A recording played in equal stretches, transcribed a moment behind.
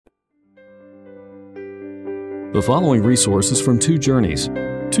The following resource is from Two Journeys.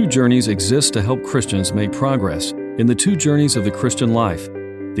 Two Journeys exists to help Christians make progress in the two journeys of the Christian life,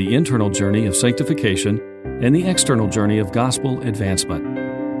 the internal journey of sanctification and the external journey of gospel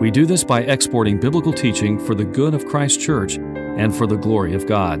advancement. We do this by exporting biblical teaching for the good of Christ's church and for the glory of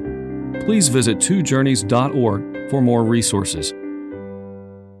God. Please visit twojourneys.org for more resources.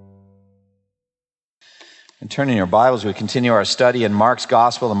 And turning your Bibles, we continue our study in Mark's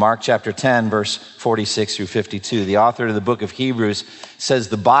Gospel in Mark chapter 10, verse 46 through 52. The author of the book of Hebrews says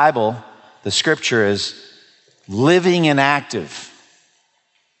the Bible, the Scripture, is living and active,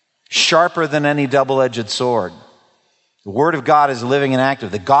 sharper than any double-edged sword. The Word of God is living and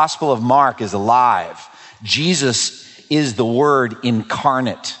active. The Gospel of Mark is alive. Jesus is the Word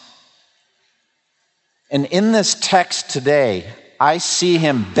incarnate. And in this text today, I see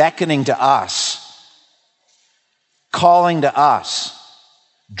him beckoning to us, calling to us,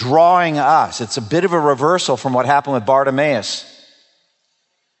 drawing us. It's a bit of a reversal from what happened with Bartimaeus.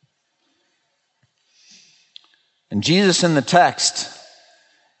 And Jesus in the text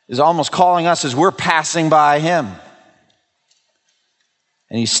is almost calling us as we're passing by him.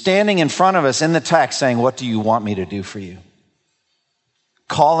 And he's standing in front of us in the text saying, "What do you want me to do for you?"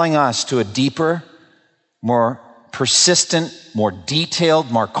 Calling us to a deeper, more persistent, more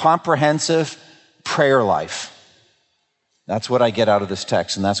detailed, more comprehensive prayer life. That's what I get out of this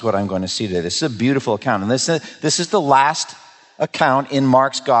text, and that's what I'm going to see today. This is a beautiful account, and this is the last account in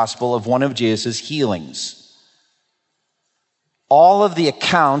Mark's gospel of one of Jesus' healings. All of the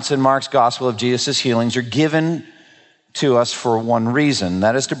accounts in Mark's gospel of Jesus' healings are given to us for one reason.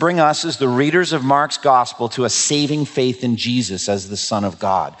 That is to bring us as the readers of Mark's gospel to a saving faith in Jesus as the Son of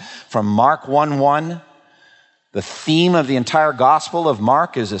God. From Mark 1:1, the theme of the entire gospel of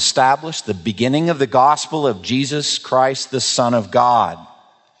Mark is established, the beginning of the gospel of Jesus Christ, the Son of God.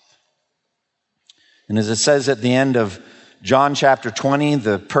 And as it says at the end of John chapter 20,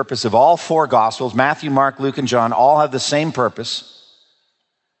 the purpose of all four gospels, Matthew, Mark, Luke, and John, all have the same purpose,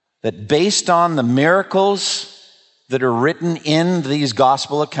 that based on the miracles that are written in these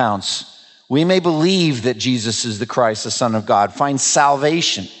gospel accounts, we may believe that Jesus is the Christ, the Son of God, find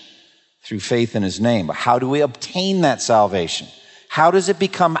salvation through faith in his name. But how do we obtain that salvation? How does it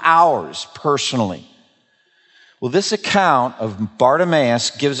become ours personally? Well, this account of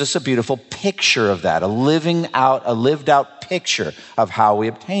Bartimaeus gives us a beautiful picture of that, a lived out picture of how we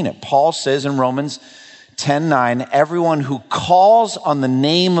obtain it. Paul says in Romans 10:9, everyone who calls on the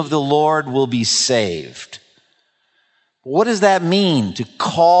name of the Lord will be saved. What does that mean, to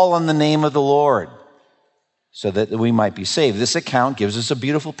call on the name of the Lord? So that we might be saved. This account gives us a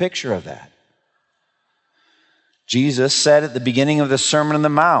beautiful picture of that. Jesus said at the beginning of the Sermon on the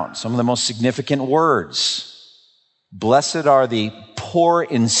Mount, some of the most significant words, "Blessed are the poor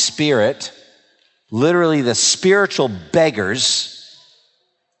in spirit," literally the spiritual beggars,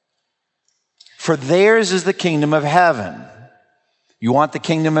 "for theirs is the kingdom of heaven." You want the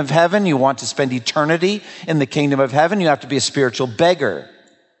kingdom of heaven? You want to spend eternity in the kingdom of heaven? You have to be a spiritual beggar.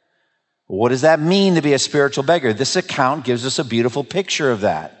 What does that mean to be a spiritual beggar? This account gives us a beautiful picture of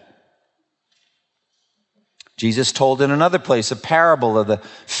that. Jesus told in another place a parable of the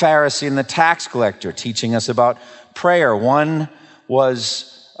Pharisee and the tax collector, teaching us about prayer. One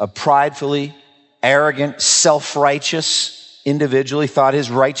was a pridefully arrogant, self-righteous individual. He thought his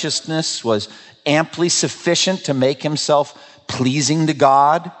righteousness was amply sufficient to make himself pleasing to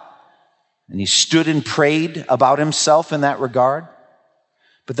God. And he stood and prayed about himself in that regard.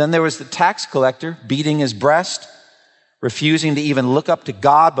 But then there was the tax collector beating his breast, refusing to even look up to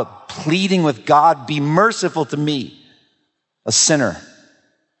God, but pleading with God, "Be merciful to me, a sinner."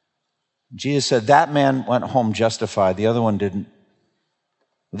 Jesus said that man went home justified. The other one didn't.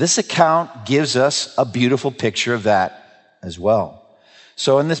 This account gives us a beautiful picture of that as well.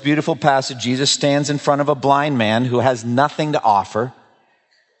 So in this beautiful passage, Jesus stands in front of a blind man who has nothing to offer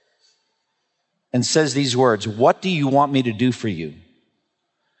and says these words, "What do you want me to do for you?"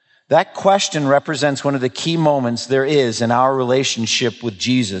 That question represents one of the key moments there is in our relationship with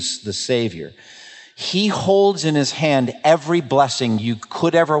Jesus, the Savior. He holds in his hand every blessing you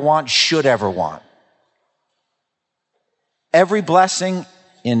could ever want, should ever want. Every blessing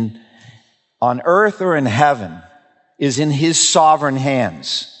on earth or in heaven is in his sovereign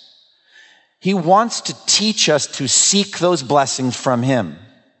hands. He wants to teach us to seek those blessings from him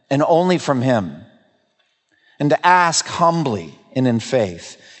and only from him, and to ask humbly and in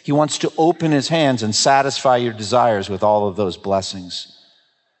faith. He wants to open his hands and satisfy your desires with all of those blessings.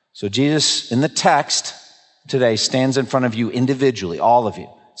 So Jesus, in the text today, stands in front of you individually, all of you.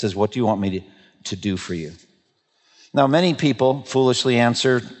 Says, "What do you want me to do for you?" Now, many people foolishly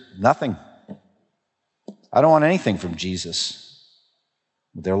answer, "Nothing." I don't want anything from Jesus.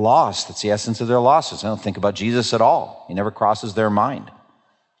 They're lost. That's the essence of their losses. They don't think about Jesus at all. He never crosses their mind.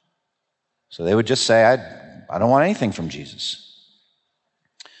 So they would just say, I don't want anything from Jesus.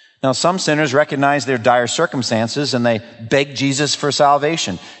 Now, some sinners recognize their dire circumstances and they beg Jesus for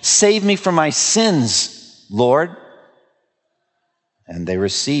salvation. Save me from my sins, Lord. And they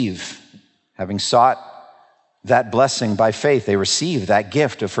receive, having sought that blessing by faith, they receive that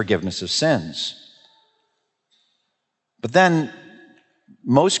gift of forgiveness of sins. But then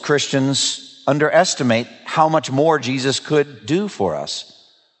most Christians underestimate how much more Jesus could do for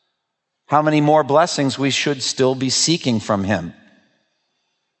us, how many more blessings we should still be seeking from him.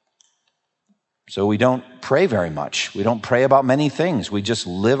 So we don't pray very much. We don't pray about many things. We just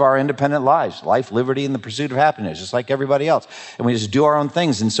live our independent lives, life, liberty, and the pursuit of happiness, just like everybody else. And we just do our own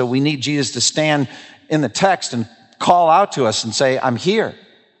things. And so we need Jesus to stand in the text and call out to us and say, I'm here.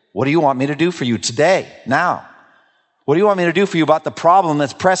 What do you want me to do for you today, now? What do you want me to do for you about the problem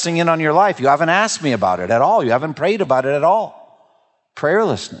that's pressing in on your life? You haven't asked me about it at all. You haven't prayed about it at all.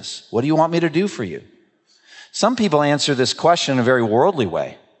 Prayerlessness. What do you want me to do for you? Some people answer this question in a very worldly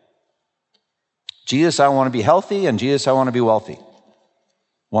way. Jesus, I want to be healthy, and Jesus, I want to be wealthy. I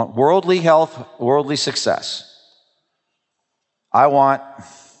want worldly health, worldly success. I want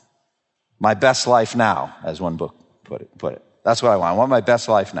my best life now, as one book put it. That's what I want. I want my best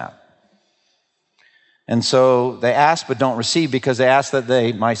life now. And so they ask but don't receive because they ask that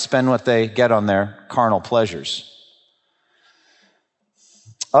they might spend what they get on their carnal pleasures.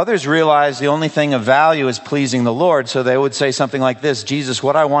 Others realize the only thing of value is pleasing the Lord, so they would say something like this: Jesus,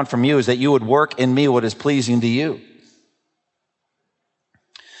 what I want from you is that you would work in me what is pleasing to you.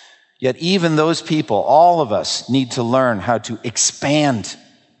 Yet even those people, all of us, need to learn how to expand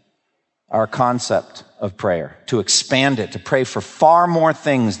our concept of prayer, to expand it, to pray for far more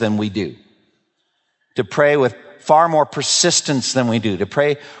things than we do, to pray with far more persistence than we do, to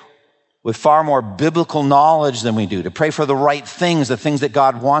pray with far more biblical knowledge than we do, to pray for the right things, the things that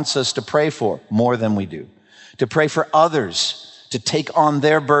God wants us to pray for more than we do, to pray for others, to take on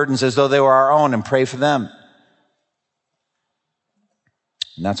their burdens as though they were our own and pray for them.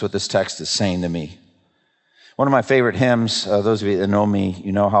 And that's what this text is saying to me. One of my favorite hymns, those of you that know me,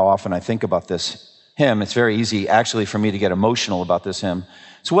 you know how often I think about this hymn. It's very easy actually for me to get emotional about this hymn.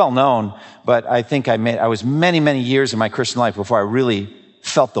 It's well known, but I think I was many, many years in my Christian life before I really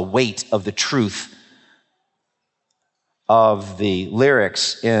felt the weight of the truth of the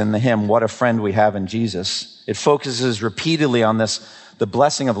lyrics in the hymn, What a Friend We Have in Jesus. It focuses repeatedly on this, the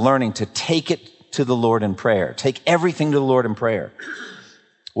blessing of learning to take it to the Lord in prayer. Take everything to the Lord in prayer.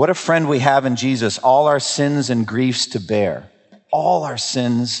 What a friend we have in Jesus, all our sins and griefs to bear. All our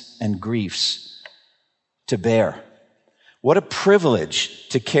sins and griefs to bear. What a privilege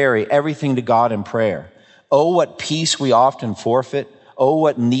to carry everything to God in prayer. Oh, what peace we often forfeit. Oh,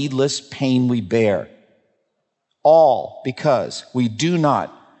 what needless pain we bear. All because we do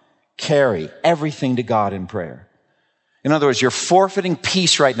not carry everything to God in prayer. In other words, you're forfeiting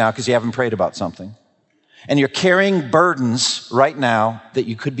peace right now because you haven't prayed about something. And you're carrying burdens right now that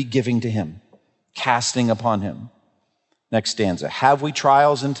you could be giving to him, casting upon him. Next stanza. Have we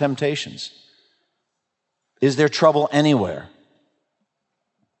trials and temptations? Is there trouble anywhere?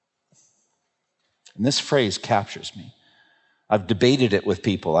 And this phrase captures me. I've debated it with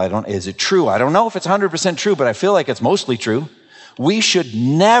people. Is it true? I don't know if it's 100% true, but I feel like it's mostly true. We should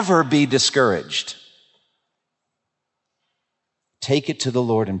never be discouraged. Take it to the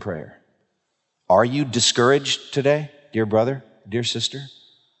Lord in prayer. Are you discouraged today, dear brother, dear sister?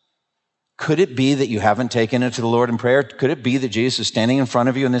 Could it be that you haven't taken it to the Lord in prayer? Could it be that Jesus is standing in front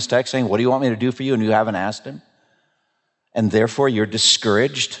of you in this text saying, what do you want me to do for you? And you haven't asked him. And therefore you're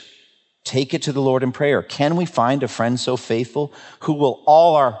discouraged. Take it to the Lord in prayer. Can we find a friend so faithful who will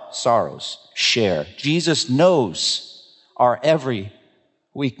all our sorrows share? Jesus knows our every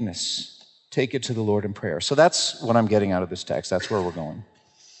weakness. Take it to the Lord in prayer. So that's what I'm getting out of this text. That's where we're going.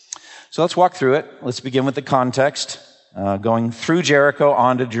 So let's walk through it. Let's begin with the context. Going through Jericho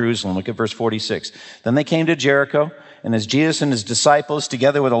on to Jerusalem. Look at verse 46. Then they came to Jericho, and as Jesus and his disciples,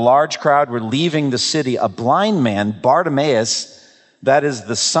 together with a large crowd, were leaving the city, a blind man, Bartimaeus, that is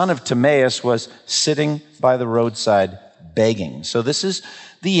the son of Timaeus, was sitting by the roadside begging. So this is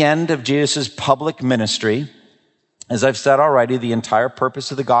the end of Jesus' public ministry. As I've said already, the entire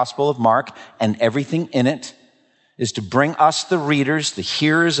purpose of the Gospel of Mark and everything in it is to bring us, the readers, the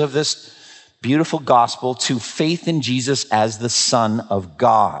hearers of this beautiful gospel, to faith in Jesus as the Son of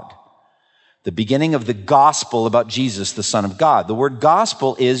God. The beginning of the gospel about Jesus, the Son of God. The word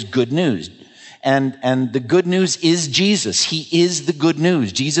gospel is good news. And the good news is Jesus. He is the good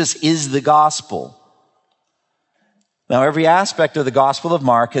news. Jesus is the gospel. Now, every aspect of the Gospel of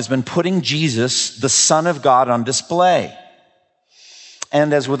Mark has been putting Jesus, the Son of God, on display.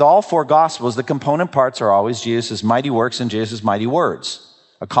 And as with all four Gospels, the component parts are always Jesus' mighty works and Jesus' mighty words.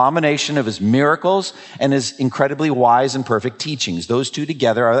 A combination of his miracles and his incredibly wise and perfect teachings. Those two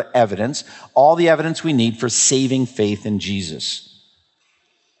together are evidence, all the evidence we need for saving faith in Jesus.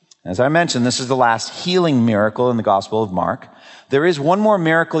 As I mentioned, this is the last healing miracle in the Gospel of Mark. There is one more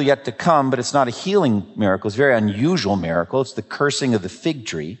miracle yet to come, but it's not a healing miracle. It's a very unusual miracle. It's the cursing of the fig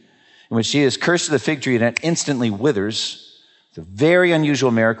tree, in which Jesus curses the fig tree and it instantly withers. It's a very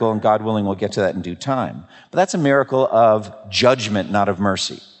unusual miracle, and God willing, we'll get to that in due time. But that's a miracle of judgment, not of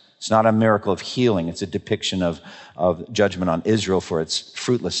mercy. It's not a miracle of healing. It's a depiction of judgment on Israel for its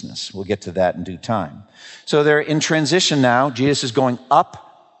fruitlessness. We'll get to that in due time. So they're in transition now. Jesus is going up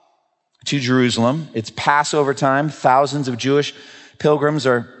to Jerusalem. It's Passover time. Thousands of Jewish pilgrims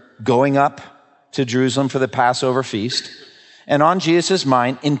are going up to Jerusalem for the Passover feast. And on Jesus'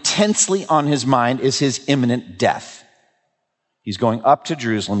 mind, intensely on his mind, is his imminent death. He's going up to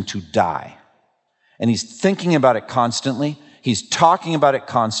Jerusalem to die. And he's thinking about it constantly. He's talking about it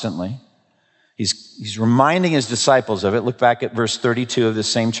constantly. He's reminding his disciples of it. Look back at verse 32 of this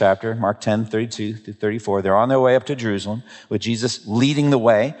same chapter, Mark 10, 32 through 34. They're on their way up to Jerusalem with Jesus leading the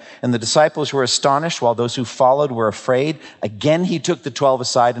way. And the disciples were astonished while those who followed were afraid. Again, he took the 12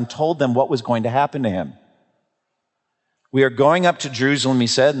 aside and told them what was going to happen to him. We are going up to Jerusalem, he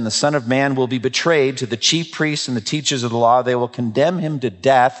said, and the Son of Man will be betrayed to the chief priests and the teachers of the law. They will condemn him to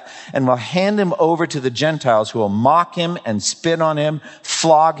death and will hand him over to the Gentiles, who will mock him and spit on him,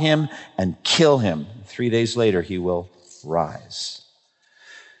 flog him and kill him. 3 days later, he will rise.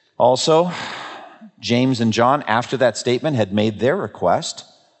 Also, James and John, after that statement, had made their request.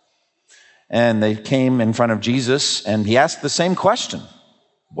 And they came in front of Jesus, and he asked the same question.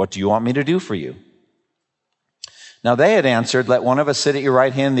 What do you want me to do for you? Now they had answered, let one of us sit at your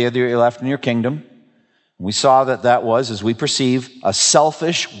right hand, the other at your left in your kingdom. We saw that was, as we perceive, a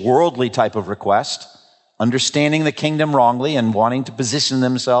selfish, worldly type of request, understanding the kingdom wrongly and wanting to position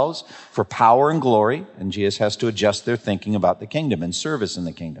themselves for power and glory. And Jesus has to adjust their thinking about the kingdom and service in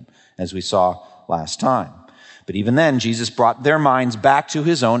the kingdom, as we saw last time. But even then, Jesus brought their minds back to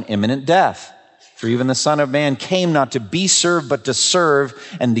his own imminent death. For even the Son of Man came not to be served, but to serve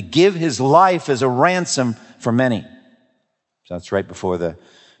and to give his life as a ransom for many. So that's right before the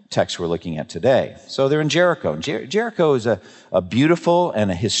text we're looking at today. So they're in Jericho. Jericho is a beautiful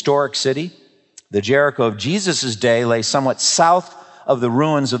and a historic city. The Jericho of Jesus' day lay somewhat south of the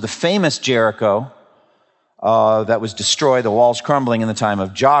ruins of the famous Jericho that was destroyed, the walls crumbling in the time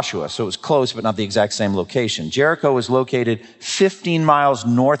of Joshua. So it was close, but not the exact same location. Jericho was located 15 miles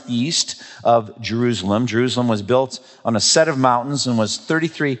northeast of Jerusalem. Jerusalem was built on a set of mountains and was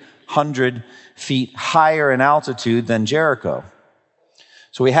 3,300 feet higher in altitude than Jericho.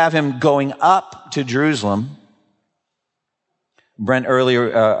 So we have him going up to Jerusalem. Brent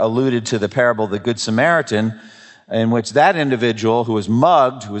earlier alluded to the parable of the Good Samaritan, in which that individual who was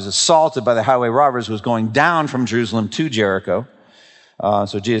mugged, who was assaulted by the highway robbers, was going down from Jerusalem to Jericho.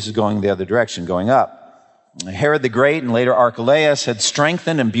 So Jesus is going the other direction, going up. Herod the Great and later Archelaus had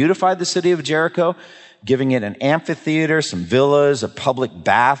strengthened and beautified the city of Jericho, giving it an amphitheater, some villas, a public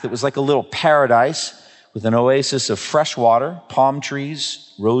bath. It was like a little paradise with an oasis of fresh water, palm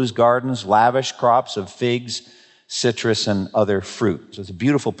trees, rose gardens, lavish crops of figs, citrus, and other fruit. So it's a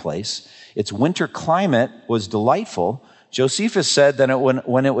beautiful place. Its winter climate was delightful. Josephus said that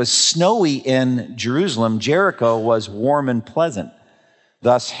when it was snowy in Jerusalem, Jericho was warm and pleasant.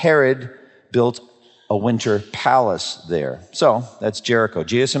 Thus, Herod built a winter palace there. So that's Jericho.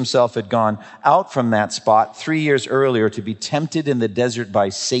 Jesus himself had gone out from that spot 3 years earlier to be tempted in the desert by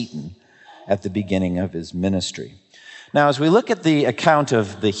Satan at the beginning of his ministry. Now, as we look at the account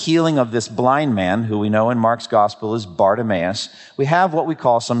of the healing of this blind man, who we know in Mark's gospel is Bartimaeus, we have what we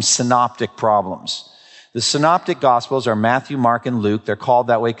call some synoptic problems. The synoptic gospels are Matthew, Mark, and Luke. They're called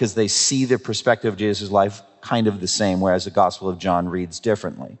that way because they see the perspective of Jesus' life kind of the same, whereas the gospel of John reads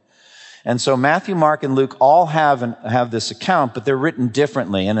differently. And so Matthew, Mark, and Luke all have this account, but they're written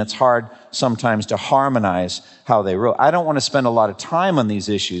differently, and it's hard sometimes to harmonize how they wrote. I don't want to spend a lot of time on these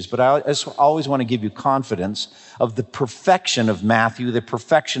issues, but I always want to give you confidence of the perfection of Matthew, the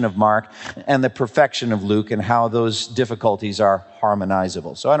perfection of Mark, and the perfection of Luke, and how those difficulties are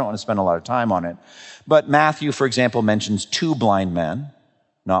harmonizable. So I don't want to spend a lot of time on it. But Matthew, for example, mentions 2 blind men,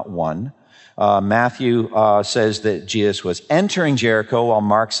 not 1. Matthew says that Jesus was entering Jericho, while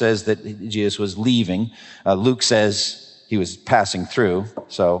Mark says that Jesus was leaving. Luke says he was passing through,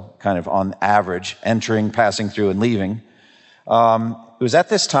 so kind of on average, entering, passing through, and leaving. it was at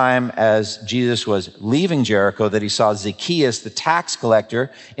this time as Jesus was leaving Jericho that he saw Zacchaeus, the tax collector,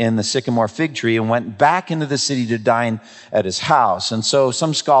 in the sycamore fig tree and went back into the city to dine at his house. And so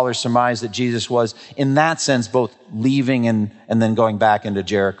some scholars surmise that Jesus was, in that sense, both leaving and then going back into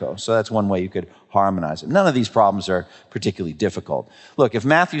Jericho. So that's one way you could harmonize it. None of these problems are particularly difficult. Look, if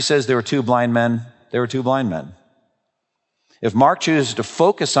Matthew says there were two blind men, there were two blind men. If Mark chooses to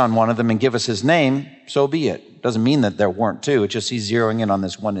focus on one of them and give us his name, so be it. Doesn't mean that there weren't two. It's just he's zeroing in on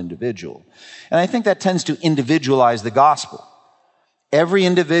this one individual. And I think that tends to individualize the gospel. Every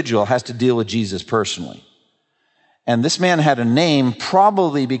individual has to deal with Jesus personally. And this man had a name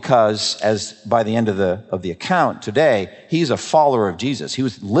probably because, as by the end of the account today, he's a follower of Jesus. He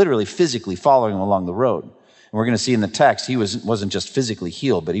was literally physically following him along the road. And we're going to see in the text, he wasn't just physically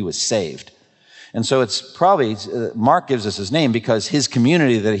healed, but he was saved. And so it's probably, Mark gives us his name because his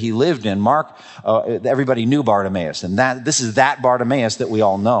community that he lived in, everybody knew Bartimaeus. And this is that Bartimaeus that we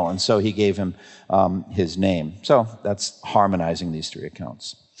all know. And so he gave him his name. So that's harmonizing these three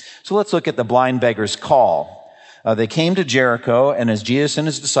accounts. So let's look at the blind beggar's call. They came to Jericho, and as Jesus and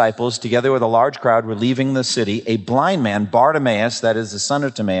his disciples, together with a large crowd, were leaving the city, a blind man, Bartimaeus, that is the son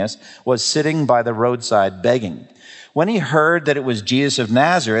of Timaeus, was sitting by the roadside begging. When he heard that it was Jesus of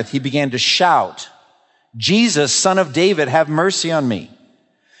Nazareth, he began to shout, "Jesus, Son of David, have mercy on me."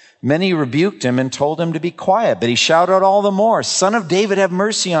 Many rebuked him and told him to be quiet, but he shouted all the more, "Son of David, have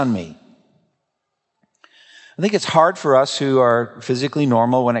mercy on me." I think it's hard for us who are physically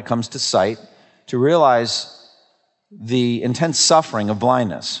normal when it comes to sight to realize the intense suffering of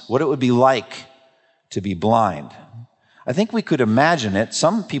blindness, what it would be like to be blind. I think we could imagine it.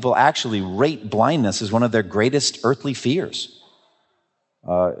 Some people actually rate blindness as one of their greatest earthly fears.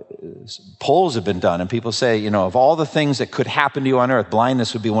 Polls have been done, and people say, of all the things that could happen to you on earth,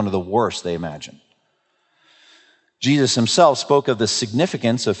 blindness would be one of the worst, they imagine. Jesus himself spoke of the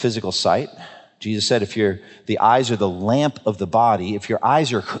significance of physical sight. Jesus said, the eyes are the lamp of the body. If your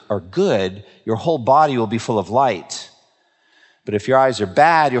eyes are good, your whole body will be full of light. But if your eyes are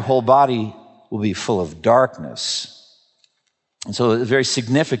bad, your whole body will be full of darkness. And so it's very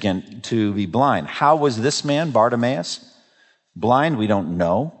significant to be blind. How was this man, Bartimaeus, blind? We don't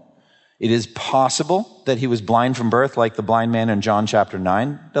know. It is possible that he was blind from birth, like the blind man in John chapter 9.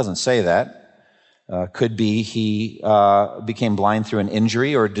 It doesn't say that. Could be he became blind through an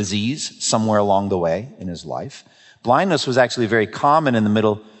injury or a disease somewhere along the way in his life. Blindness was actually very common in the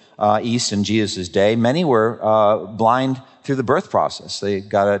Middle East in Jesus' day. Many were blind through the birth process. They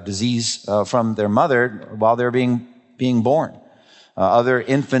got a disease from their mother while they were being born. Other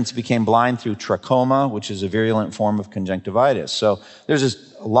infants became blind through trachoma, which is a virulent form of conjunctivitis. So there's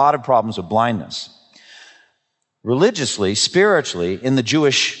just a lot of problems with blindness. Religiously, spiritually, in the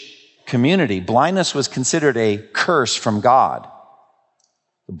Jewish community, blindness was considered a curse from God.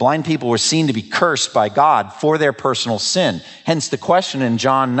 The blind people were seen to be cursed by God for their personal sin. Hence the question in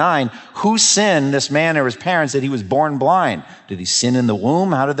John 9, who sinned, this man or his parents, that he was born blind? Did he sin in the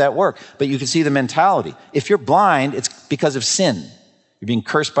womb? How did that work? But you can see the mentality. If you're blind, it's because of sin. You're being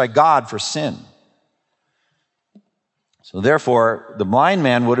cursed by God for sin. So therefore, the blind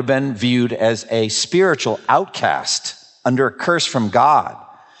man would have been viewed as a spiritual outcast under a curse from God.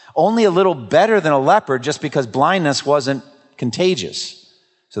 Only a little better than a leper just because blindness wasn't contagious.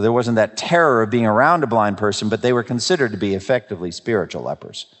 So there wasn't that terror of being around a blind person, but they were considered to be effectively spiritual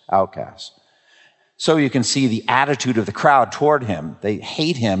lepers, outcasts. So you can see the attitude of the crowd toward him. They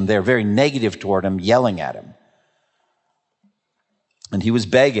hate him. They're very negative toward him, yelling at him. And he was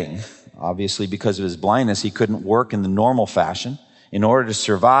begging, obviously because of his blindness. He couldn't work in the normal fashion. In order to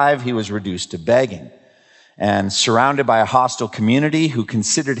survive, he was reduced to begging. And surrounded by a hostile community who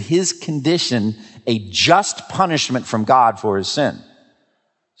considered his condition a just punishment from God for his sin.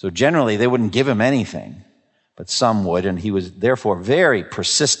 So generally, they wouldn't give him anything, but some would, and he was therefore very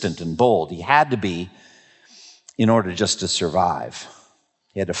persistent and bold. He had to be in order just to survive.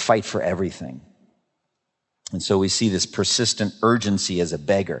 He had to fight for everything. And so we see this persistent urgency as a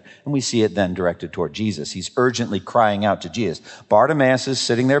beggar. And we see it then directed toward Jesus. He's urgently crying out to Jesus. Bartimaeus is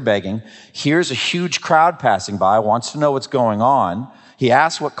sitting there begging. Here's a huge crowd passing by, wants to know what's going on. He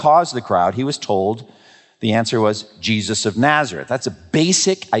asks what caused the crowd. He was told, the answer was Jesus of Nazareth. That's a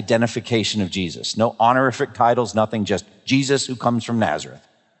basic identification of Jesus. No honorific titles, nothing, just Jesus who comes from Nazareth.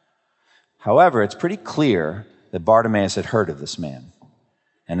 However, it's pretty clear that Bartimaeus had heard of this man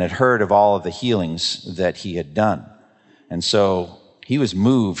and had heard of all of the healings that he had done. And so he was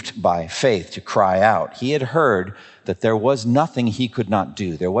moved by faith to cry out. He had heard that there was nothing he could not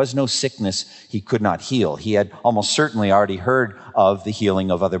do. There was no sickness he could not heal. He had almost certainly already heard of the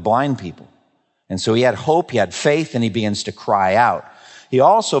healing of other blind people. And so he had hope, he had faith, and he begins to cry out. He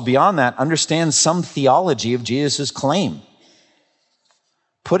also, beyond that, understands some theology of Jesus' claim.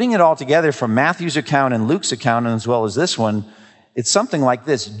 Putting it all together from Matthew's account and Luke's account, and as well as this one, it's something like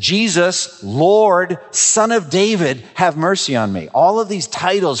this: Jesus, Lord, Son of David, have mercy on me. All of these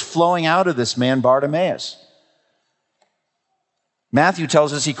titles flowing out of this man Bartimaeus. Matthew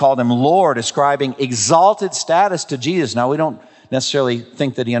tells us he called him Lord, ascribing exalted status to Jesus. Now, we don't necessarily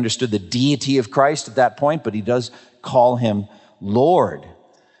think that he understood the deity of Christ at that point, but he does call him Lord.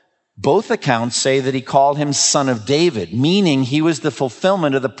 Both accounts say that he called him Son of David, meaning he was the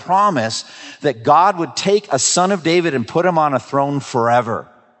fulfillment of the promise that God would take a son of David and put him on a throne forever.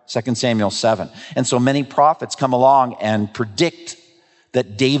 2 Samuel 7. And so many prophets come along and predict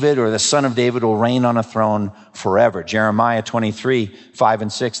that David, or the son of David, will reign on a throne forever. Jeremiah 23, 5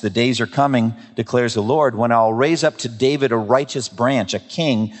 and 6. The days are coming, declares the Lord, when I'll raise up to David a righteous branch, a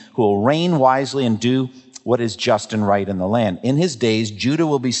king who will reign wisely and do what is just and right in the land. In his days, Judah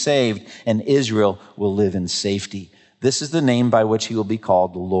will be saved and Israel will live in safety. This is the name by which he will be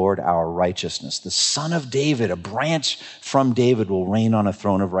called the Lord our righteousness. The Son of David, a branch from David, will reign on a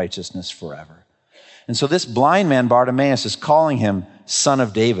throne of righteousness forever. And so this blind man, Bartimaeus, is calling him Son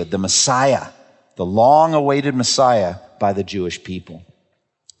of David, the Messiah, the long-awaited Messiah by the Jewish people.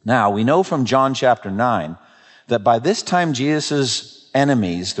 Now, we know from John chapter 9 that by this time Jesus'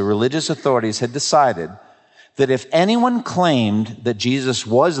 enemies, the religious authorities, had decided that if anyone claimed that Jesus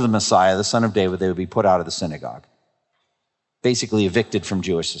was the Messiah, the Son of David, they would be put out of the synagogue, basically evicted from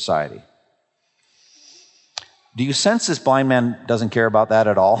Jewish society. Do you sense this blind man doesn't care about that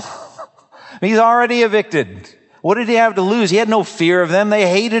at all? He's already evicted. What did he have to lose? He had no fear of them. They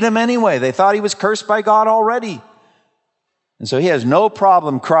hated him anyway. They thought he was cursed by God already. And so he has no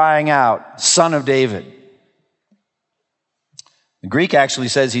problem crying out, Son of David. The Greek actually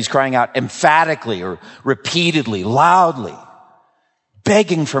says he's crying out emphatically or repeatedly, loudly,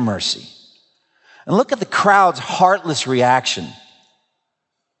 begging for mercy. And look at the crowd's heartless reaction.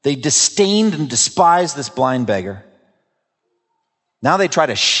 They disdained and despised this blind beggar. Now they try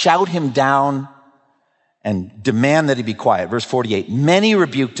to shout him down and demand that he be quiet. Verse 48, many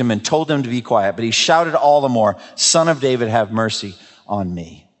rebuked him and told him to be quiet, but he shouted all the more, Son of David, have mercy on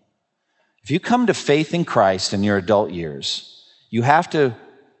me. If you come to faith in Christ in your adult years, you have to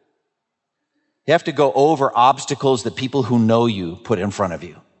go over obstacles that people who know you put in front of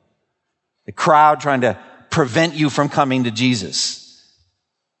you. The crowd trying to prevent you from coming to Jesus.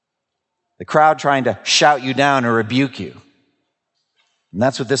 The crowd trying to shout you down or rebuke you. And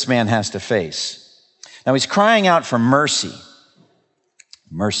that's what this man has to face. Now he's crying out for mercy.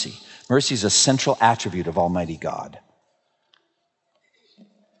 Mercy. Mercy is a central attribute of Almighty God.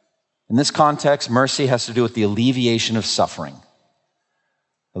 In this context, mercy has to do with the alleviation of suffering.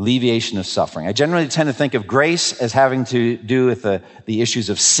 Alleviation of suffering. I generally tend to think of grace as having to do with the issues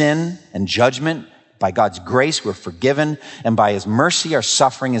of sin and judgment. By God's grace, we're forgiven, and by his mercy, our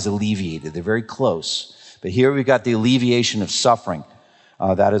suffering is alleviated. They're very close. But here we've got the alleviation of suffering.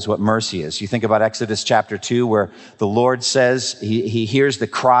 That is what mercy is. You think about Exodus chapter 2, where the Lord says he hears the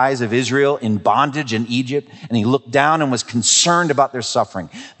cries of Israel in bondage in Egypt, and he looked down and was concerned about their suffering.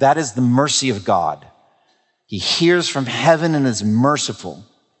 That is the mercy of God. He hears from heaven and is merciful.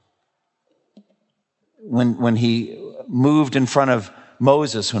 When he moved in front of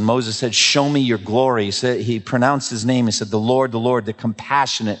Moses, when Moses said, show me your glory, he pronounced his name. He said, the Lord, the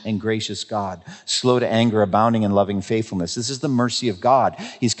compassionate and gracious God, slow to anger, abounding in loving faithfulness. This is the mercy of God.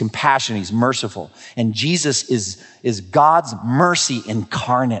 He's compassionate. He's merciful. And Jesus is God's mercy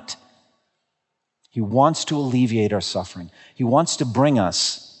incarnate. He wants to alleviate our suffering. He wants to bring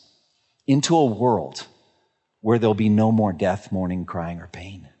us into a world where there'll be no more death, mourning, crying, or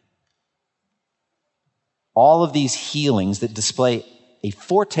pain. All of these healings that display a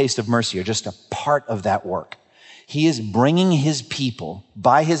foretaste of mercy are just a part of that work. He is bringing his people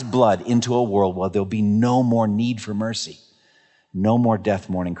by his blood into a world where there'll be no more need for mercy. No more death,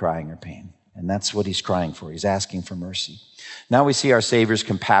 mourning, crying, or pain. And that's what he's crying for. He's asking for mercy. Now we see our Savior's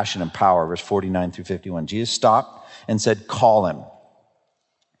compassion and power, verse 49 through 51. Jesus stopped and said, call him.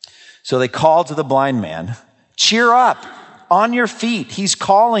 So they called to the blind man, cheer up, on your feet, he's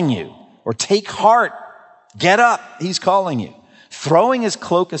calling you. Or take heart, get up, he's calling you. Throwing his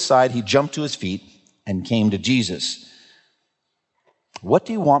cloak aside, he jumped to his feet and came to Jesus. What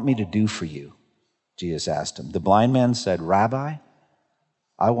do you want me to do for you? Jesus asked him. The blind man said, Rabbi,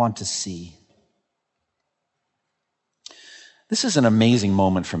 I want to see. This is an amazing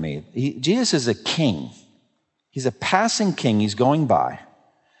moment for me. Jesus is a king. He's a passing king. He's going by.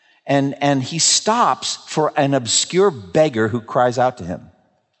 And he stops for an obscure beggar who cries out to him.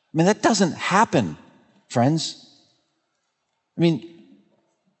 I mean, that doesn't happen, friends. I mean,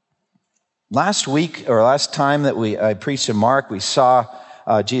 Last week, or last time that I preached to Mark, we saw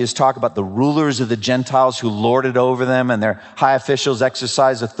Jesus talk about the rulers of the Gentiles who lorded over them, and their high officials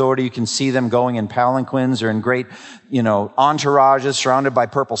exercise authority. You can see them going in palanquins or in great, entourages surrounded by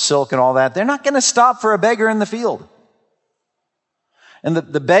purple silk and all that. They're not going to stop for a beggar in the field. And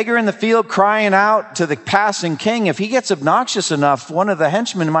the beggar in the field crying out to the passing king, if he gets obnoxious enough, one of the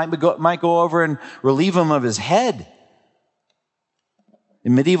henchmen might go over and relieve him of his head.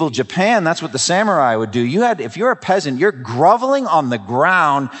 In medieval Japan, that's what the samurai would do. If you're a peasant, you're groveling on the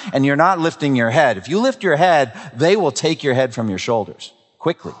ground and you're not lifting your head. If you lift your head, they will take your head from your shoulders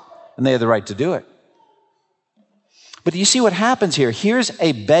quickly, and they have the right to do it. But do you see what happens here? Here's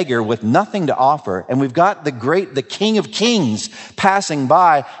a beggar with nothing to offer, and we've got the King of Kings passing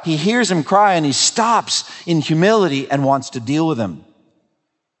by. He hears him cry, and he stops in humility and wants to deal with him.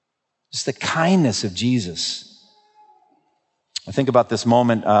 It's the kindness of Jesus. I think about this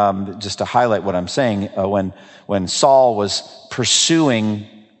moment, just to highlight what I'm saying, when Saul was pursuing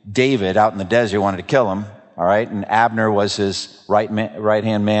David out in the desert, wanted to kill him, all right? And Abner was his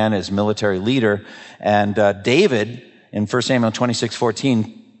right-hand man, his military leader. And David, in 1 Samuel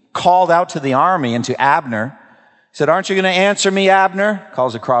 26:14, called out to the army and to Abner. He said, "Aren't you going to answer me, Abner?"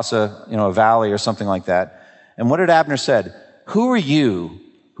 Calls across a valley or something like that. And what did Abner said? "Who are you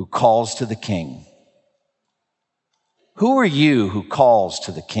who calls to the king? Who are you who calls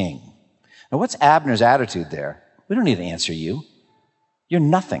to the king?" Now, what's Abner's attitude there? We don't need to answer you. You're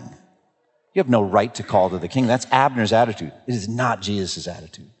nothing. You have no right to call to the king. That's Abner's attitude. It is not Jesus'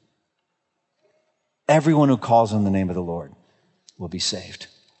 attitude. Everyone who calls on the name of the Lord will be saved.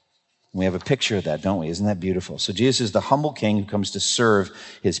 We have a picture of that, don't we? Isn't that beautiful? So Jesus is the humble king who comes to serve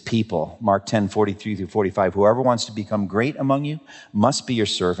his people. Mark 10:43-45. Whoever wants to become great among you must be your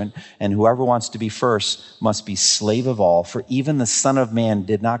servant, and whoever wants to be first must be slave of all. For even the Son of Man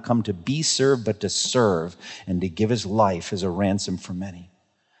did not come to be served, but to serve and to give his life as a ransom for many.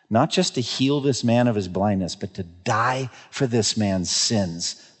 Not just to heal this man of his blindness, but to die for this man's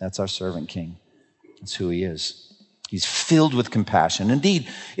sins. That's our servant king. That's who he is. He's filled with compassion. Indeed,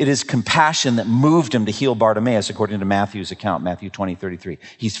 it is compassion that moved him to heal Bartimaeus, according to Matthew's account, Matthew 20:33.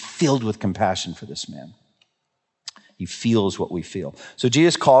 He's filled with compassion for this man. He feels what we feel. So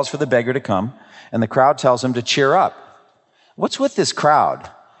Jesus calls for the beggar to come, and the crowd tells him to cheer up. What's with this crowd?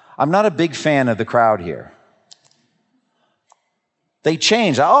 I'm not a big fan of the crowd here. They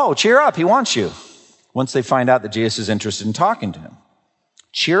change. Oh, cheer up, he wants you. Once they find out that Jesus is interested in talking to him.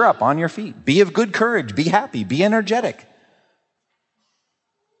 Cheer up on your feet. Be of good courage. Be happy. Be energetic.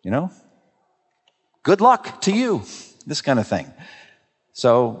 Good luck to you. This kind of thing.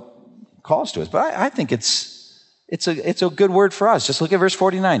 So, calls to us. But I think it's a good word for us. Just look at verse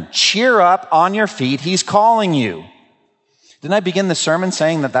 49. Cheer up on your feet. He's calling you. Didn't I begin the sermon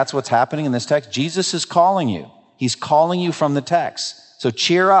saying that that's what's happening in this text? Jesus is calling you. He's calling you from the text. So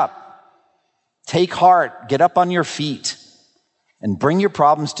cheer up. Take heart. Get up on your feet. And bring your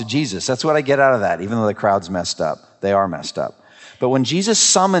problems to Jesus. That's what I get out of that, even though the crowd's messed up. They are messed up. But when Jesus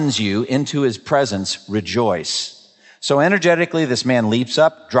summons you into his presence, rejoice. So energetically, this man leaps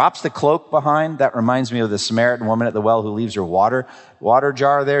up, drops the cloak behind. That reminds me of the Samaritan woman at the well who leaves her water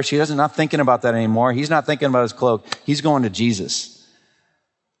jar there. She's not thinking about that anymore. He's not thinking about his cloak. He's going to Jesus.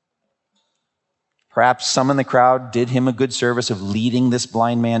 Perhaps some in the crowd did him a good service of leading this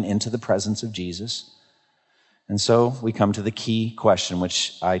blind man into the presence of Jesus. And so we come to the key question,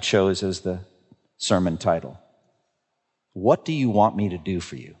 which I chose as the sermon title. What do you want me to do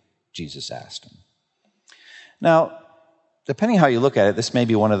for you? Jesus asked him. Now, depending how you look at it, this may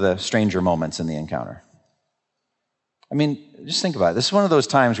be one of the stranger moments in the encounter. I mean, just think about it. This is one of those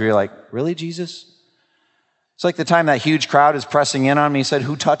times where you're like, really, Jesus? It's like the time that huge crowd is pressing in on me. He said,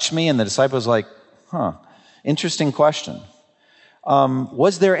 who touched me? And the disciples like, interesting question.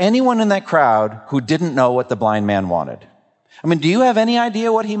 Was there anyone in that crowd who didn't know what the blind man wanted? I mean, do you have any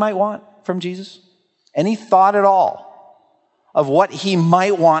idea what he might want from Jesus? Any thought at all of what he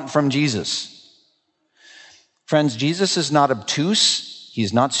might want from Jesus? Friends, Jesus is not obtuse.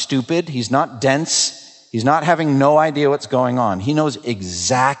 He's not stupid. He's not dense. He's not having no idea what's going on. He knows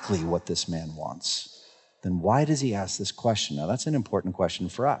exactly what this man wants. Then why does he ask this question? Now, that's an important question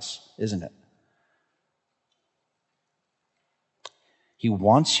for us, isn't it? He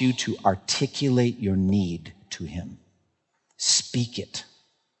wants you to articulate your need to him. Speak it.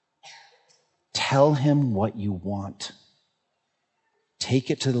 Tell him what you want.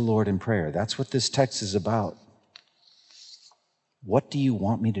 Take it to the Lord in prayer. That's what this text is about. What do you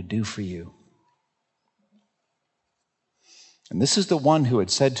want me to do for you? And this is the one who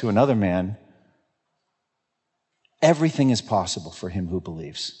had said to another man, everything is possible for him who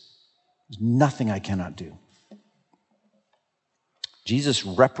believes. There's nothing I cannot do. Jesus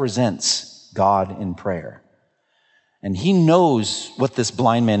represents God in prayer. And he knows what this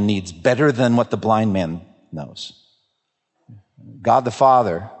blind man needs better than what the blind man knows. God the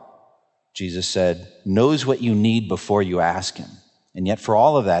Father, Jesus said, knows what you need before you ask him. And yet for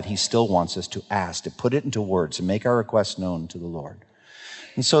all of that, he still wants us to ask, to put it into words, to make our requests known to the Lord.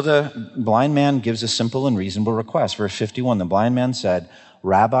 And so the blind man gives a simple and reasonable request. Verse 51, the blind man said,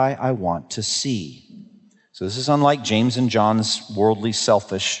 Rabbi, I want to see. So this is unlike James and John's worldly,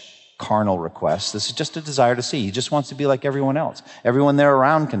 selfish, carnal request. This is just a desire to see. He just wants to be like everyone else. Everyone there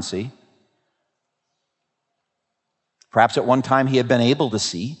around can see. Perhaps at one time he had been able to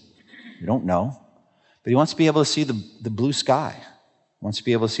see. We don't know. But he wants to be able to see the blue sky. He wants to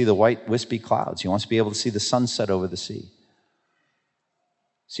be able to see the white, wispy clouds. He wants to be able to see the sunset over the sea.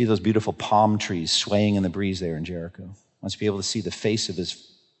 See those beautiful palm trees swaying in the breeze there in Jericho. He wants to be able to see the face of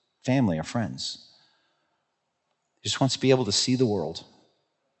his family or friends. He just wants to be able to see the world.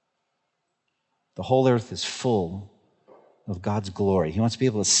 The whole earth is full of God's glory. He wants to be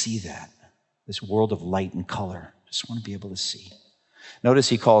able to see that, this world of light and color. Just want to be able to see. Notice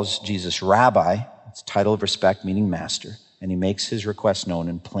he calls Jesus Rabbi. It's a title of respect, meaning master. And he makes his request known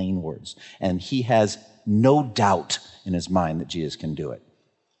in plain words. And he has no doubt in his mind that Jesus can do it.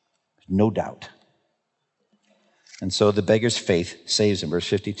 No doubt. And so the beggar's faith saves him. Verse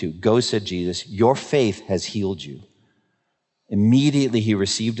 52, go, said Jesus, your faith has healed you. Immediately he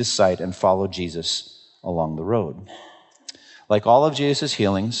received his sight and followed Jesus along the road. Like all of Jesus'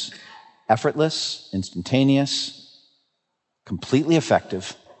 healings, effortless, instantaneous, completely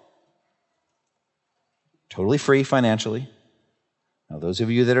effective, totally free financially. Now, those of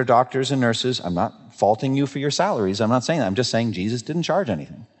you that are doctors and nurses, I'm not faulting you for your salaries. I'm not saying that. I'm just saying Jesus didn't charge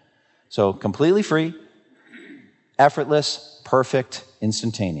anything. So completely free, effortless, perfect,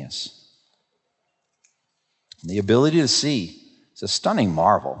 instantaneous. The ability to see is a stunning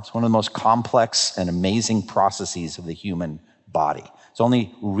marvel. It's one of the most complex and amazing processes of the human body. It's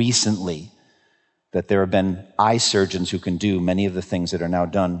only recently that there have been eye surgeons who can do many of the things that are now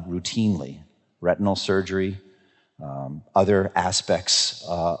done routinely. Retinal surgery, other aspects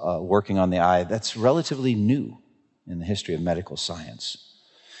working on the eye. That's relatively new in the history of medical science.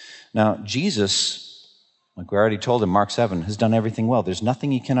 Now, Jesus, like we already told him, Mark 7, has done everything well. There's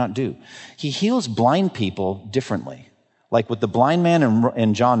nothing he cannot do. He heals blind people differently. Like with the blind man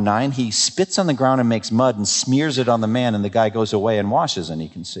in John 9, he spits on the ground and makes mud and smears it on the man, and the guy goes away and washes and he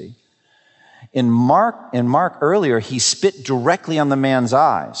can see. In Mark earlier, he spit directly on the man's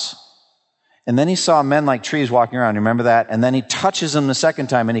eyes. And then he saw men like trees walking around. You remember that? And then he touches them the second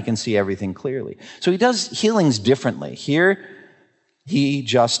time and he can see everything clearly. So he does healings differently. Here, he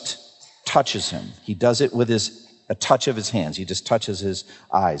just touches him. He does it with a touch of his hands. He just touches his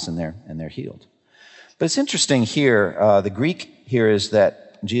eyes and they're healed. But it's interesting here, the Greek here is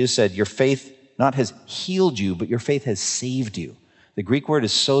that Jesus said, your faith not has healed you, but your faith has saved you. The Greek word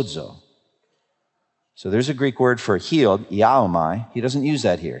is sozo. So there's a Greek word for healed, iaomai. He doesn't use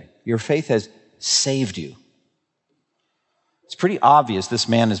that here. Your faith has saved you. It's pretty obvious this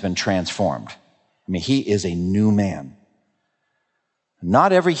man has been transformed. I mean, he is a new man.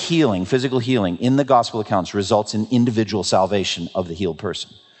 Not every healing, physical healing, in the gospel accounts results in individual salvation of the healed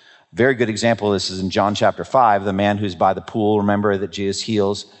person. Very good example of this is in John chapter 5, the man who's by the pool, remember, that Jesus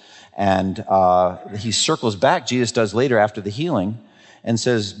heals. And he circles back, Jesus does later after the healing, and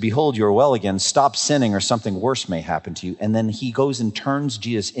says, behold, you are well again. Stop sinning or something worse may happen to you. And then he goes and turns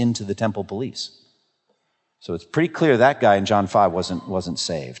Jesus into the temple police. So it's pretty clear that guy in John 5 wasn't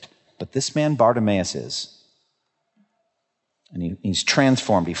saved. But this man, Bartimaeus, is. And he's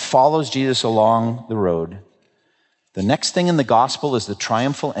transformed. He follows Jesus along the road. The next thing in the gospel is the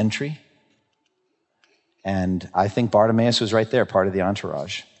triumphal entry. And I think Bartimaeus was right there, part of the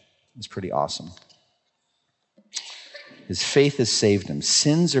entourage. It's pretty awesome. His faith has saved him.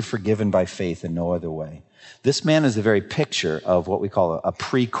 Sins are forgiven by faith in no other way. This man is the very picture of what we call a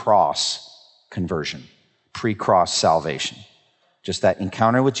pre-cross conversion, pre-cross salvation. Just that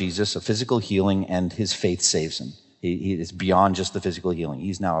encounter with Jesus, a physical healing, and his faith saves him. He is beyond just the physical healing.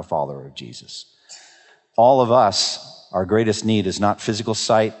 He's now a follower of Jesus. All of us, our greatest need is not physical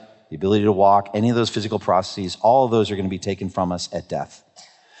sight, the ability to walk, any of those physical processes. All of those are going to be taken from us at death.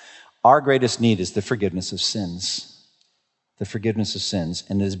 Our greatest need is the forgiveness of sins. The forgiveness of sins.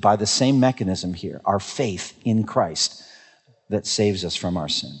 And it is by the same mechanism here, our faith in Christ, that saves us from our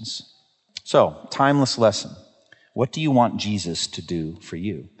sins. So, timeless lesson. What do you want Jesus to do for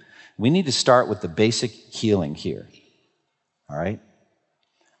you? We need to start with the basic healing here. All right?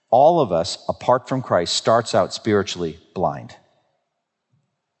 All of us, apart from Christ, starts out spiritually blind.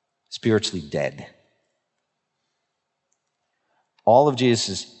 spiritually dead. All of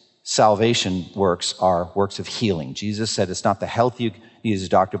Jesus' salvation works are works of healing. Jesus said, it's not the healthy who needs a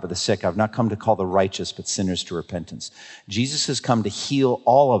doctor, but the sick. I've not come to call the righteous, but sinners to repentance. Jesus has come to heal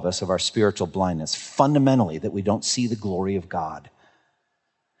all of us of our spiritual blindness, fundamentally, that we don't see the glory of God.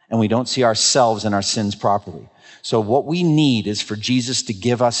 And we don't see ourselves and our sins properly. So what we need is for Jesus to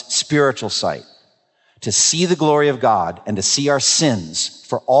give us spiritual sight, to see the glory of God and to see our sins,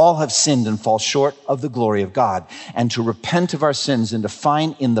 for all have sinned and fall short of the glory of God, and to repent of our sins and to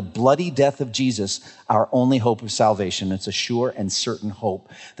find in the bloody death of Jesus our only hope of salvation. It's a sure and certain hope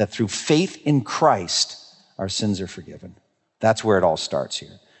that through faith in Christ, our sins are forgiven. That's where it all starts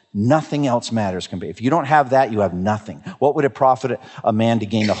here. Nothing else matters. If you don't have that, you have nothing. What would it profit a man to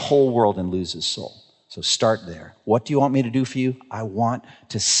gain the whole world and lose his soul? So start there. What do you want me to do for you? I want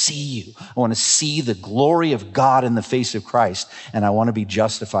to see you. I want to see the glory of God in the face of Christ, and I want to be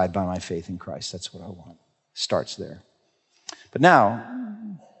justified by my faith in Christ. That's what I want. Starts there. But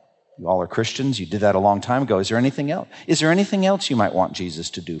now, you all are Christians. You did that a long time ago. Is there anything else? Is there anything else you might want Jesus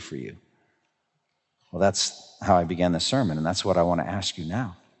to do for you? Well, that's how I began the sermon, and that's what I want to ask you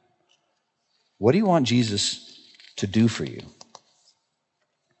now. What do you want Jesus to do for you?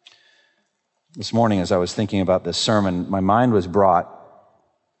 This morning, as I was thinking about this sermon, my mind was brought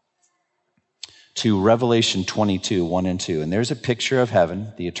to Revelation 22, 1 and 2. And there's a picture of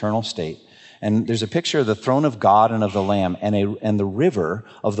heaven, the eternal state. And there's a picture of the throne of God and of the Lamb and the river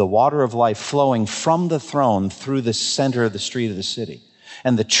of the water of life flowing from the throne through the center of the street of the city.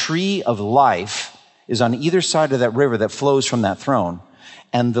 And the tree of life is on either side of that river that flows from that throne.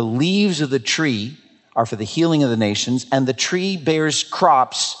 And the leaves of the tree are for the healing of the nations, and the tree bears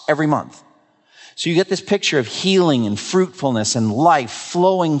crops every month. So you get this picture of healing and fruitfulness and life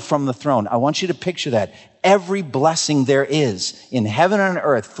flowing from the throne. I want you to picture that. Every blessing there is in heaven and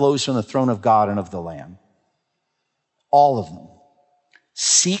earth flows from the throne of God and of the Lamb. All of them.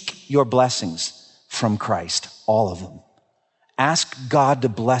 Seek your blessings from Christ. All of them. Ask God to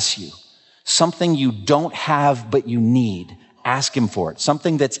bless you. Something you don't have but you need. Ask him for it.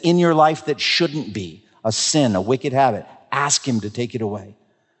 Something that's in your life that shouldn't be. A sin, a wicked habit. Ask him to take it away.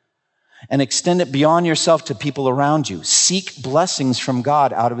 And extend it beyond yourself to people around you. Seek blessings from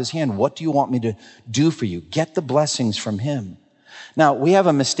God out of his hand. What do you want me to do for you? Get the blessings from him. Now, we have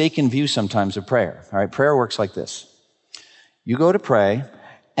a mistaken view sometimes of prayer. All right, prayer works like this. You go to pray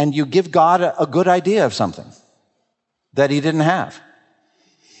and you give God a good idea of something that he didn't have.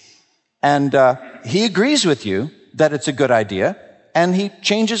 And he agrees with you that it's a good idea, and he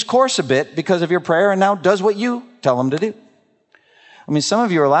changes course a bit because of your prayer and now does what you tell him to do. I mean, some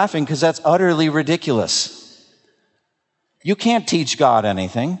of you are laughing because that's utterly ridiculous. You can't teach God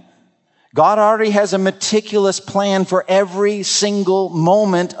anything. God already has a meticulous plan for every single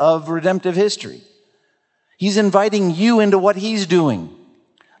moment of redemptive history. He's inviting you into what he's doing.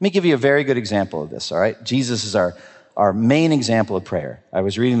 Let me give you a very good example of this, all right? Jesus is our main example of prayer. I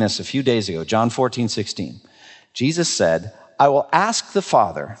was reading this a few days ago, John 14:16. Jesus said, I will ask the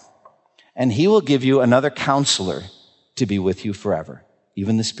Father, and he will give you another counselor to be with you forever,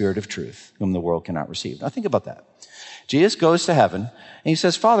 even the Spirit of truth, whom the world cannot receive. Now think about that. Jesus goes to heaven, and he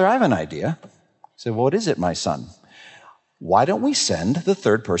says, Father, I have an idea. He said, well, what is it, my son? Why don't we send the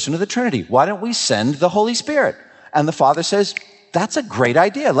third person of the Trinity? Why don't we send the Holy Spirit? And the Father says, that's a great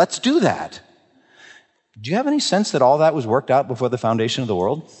idea. Let's do that. Do you have any sense that all that was worked out before the foundation of the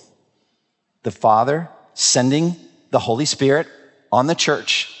world? The Father sending the Holy Spirit on the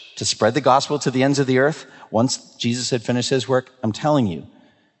church to spread the gospel to the ends of the earth. Once Jesus had finished his work, I'm telling you,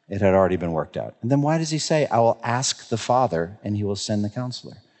 it had already been worked out. And then why does he say, I will ask the Father and he will send the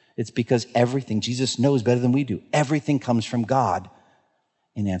counselor? It's because everything, Jesus knows better than we do, everything comes from God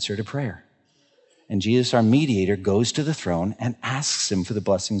in answer to prayer. And Jesus, our mediator, goes to the throne and asks him for the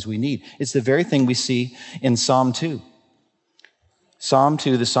blessings we need. It's the very thing we see in Psalm 2. Psalm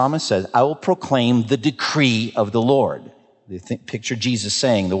 2, the psalmist says, I will proclaim the decree of the Lord. Picture Jesus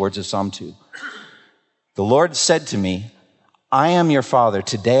saying the words of Psalm 2. The Lord said to me, I am your father.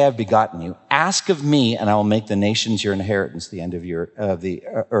 Today I've begotten you. Ask of me, and I will make the nations your inheritance, the end of the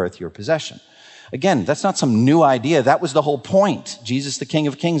earth your possession. Again, that's not some new idea. That was the whole point. Jesus, the King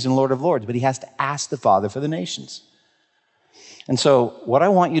of Kings and Lord of Lords, but he has to ask the Father for the nations. And so what I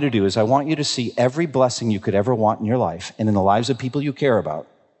want you to do is I want you to see every blessing you could ever want in your life and in the lives of people you care about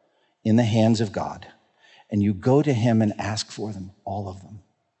in the hands of God. And you go to him and ask for them, all of them.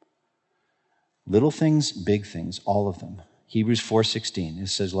 Little things, big things, all of them. Hebrews 4:16, it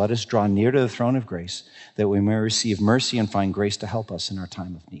says, let us draw near to the throne of grace that we may receive mercy and find grace to help us in our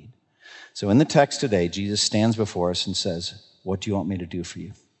time of need. So in the text today, Jesus stands before us and says, what do you want me to do for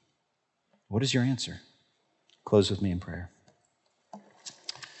you? What is your answer? Close with me in prayer.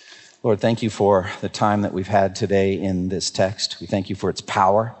 Lord, thank you for the time that we've had today in this text. We thank you for its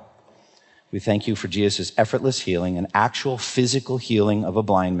power. We thank you for Jesus' effortless healing, an actual physical healing of a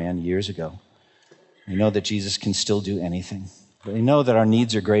blind man years ago. We know that Jesus can still do anything, but we know that our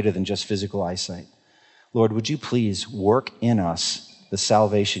needs are greater than just physical eyesight. Lord, would you please work in us the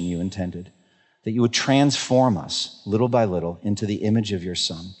salvation you intended, that you would transform us little by little into the image of your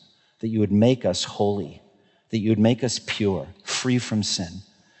Son, that you would make us holy, that you would make us pure, free from sin.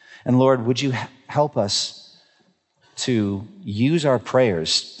 And Lord, would you help us to use our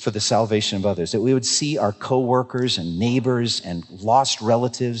prayers for the salvation of others, that we would see our coworkers and neighbors and lost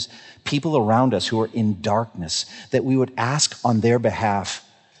relatives, people around us who are in darkness, that we would ask on their behalf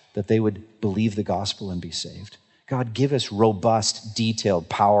that they would believe the gospel and be saved. God, give us robust, detailed,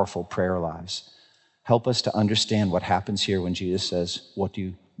 powerful prayer lives. Help us to understand what happens here when Jesus says, "What do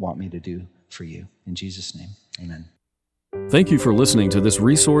you want me to do for you?" In Jesus' name, amen. Thank you for listening to this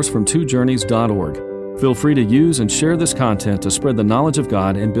resource from twojourneys.org. Feel free to use and share this content to spread the knowledge of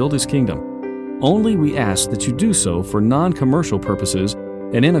God and build His kingdom. Only we ask that you do so for non-commercial purposes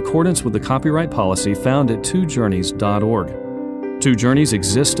and in accordance with the copyright policy found at twojourneys.org. Two Journeys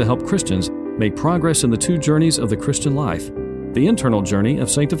exists to help Christians make progress in the two journeys of the Christian life, the internal journey of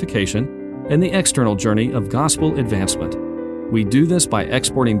sanctification and the external journey of gospel advancement. We do this by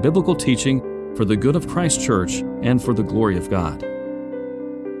exporting biblical teaching for the good of Christ's church and for the glory of God.